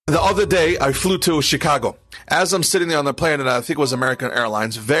The other day, I flew to Chicago. As I'm sitting there on the plane, and I think it was American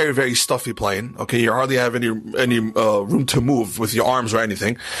Airlines, very, very stuffy plane. Okay, you hardly have any room to move with your arms or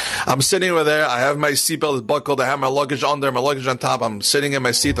anything. I'm sitting over there. I have my seatbelt buckled. I have my luggage on there, my luggage on top. I'm sitting in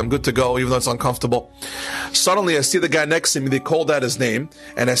my seat. I'm good to go, even though it's uncomfortable. Suddenly, I see the guy next to me. They called out his name,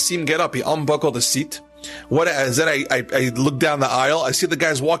 and I see him get up. He unbuckled the seat. I look down the aisle. I see the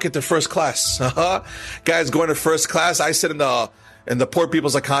guys walking to first class. Guys going to first class. I sit in the poor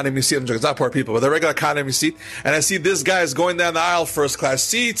people's economy seat. It's not poor people, but the regular economy seat. And I see this guy is going down the aisle, first class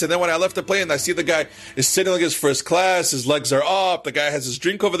seats. And then when I left the plane, I see the guy is sitting like his first class. His legs are up. The guy has his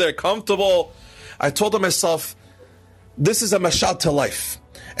drink over there, comfortable. I told myself, this is a mashal to life.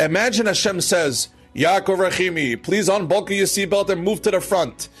 Imagine Hashem says, Yaakov Rachimi, please unbuckle your seatbelt and move to the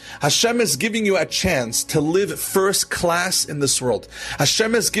front. Hashem is giving you a chance to live first class in this world.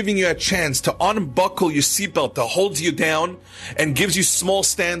 Hashem is giving you a chance to unbuckle your seatbelt that holds you down and gives you small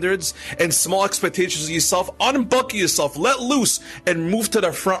standards and small expectations of yourself. Unbuckle yourself, let loose, and move to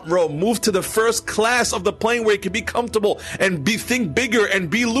the front row. Move to the first class of the plane where you can be comfortable and think bigger and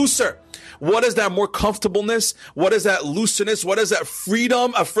be looser. What is that more comfortableness? What is that looseness? What is that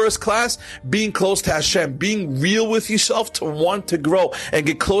freedom of first class? Being close to Hashem, being real with yourself to want to grow and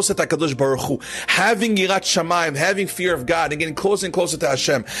get closer to HaKadosh Baruch Hu. Having Yirat Shamayim, having fear of God and getting closer and closer to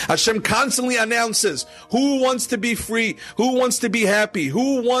Hashem. Hashem constantly announces who wants to be free, who wants to be happy,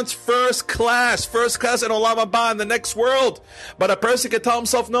 who wants first class in Olam Haba, in the next world. But a person can tell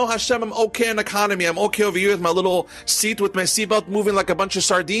himself, no, Hashem, I'm okay in economy. I'm okay over here with my little seat with my seatbelt moving like a bunch of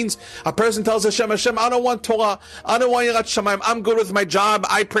sardines. A person tells Hashem, I don't want Torah, I don't want Yirat Shamayim, I'm good with my job,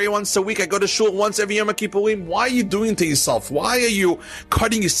 I pray once a week, I go to shul once every Yom Kippurim. Why are you doing to yourself? Why are you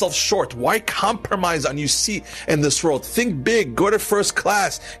cutting yourself short? Why compromise on your seat in this world? Think big, go to first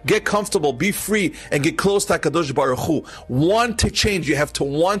class, get comfortable, be free, and get close to HaKadosh Baruch Hu. Want to change, you have to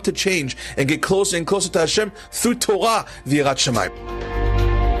want to change and get closer and closer to Hashem through Torah, Yirat Shamayim.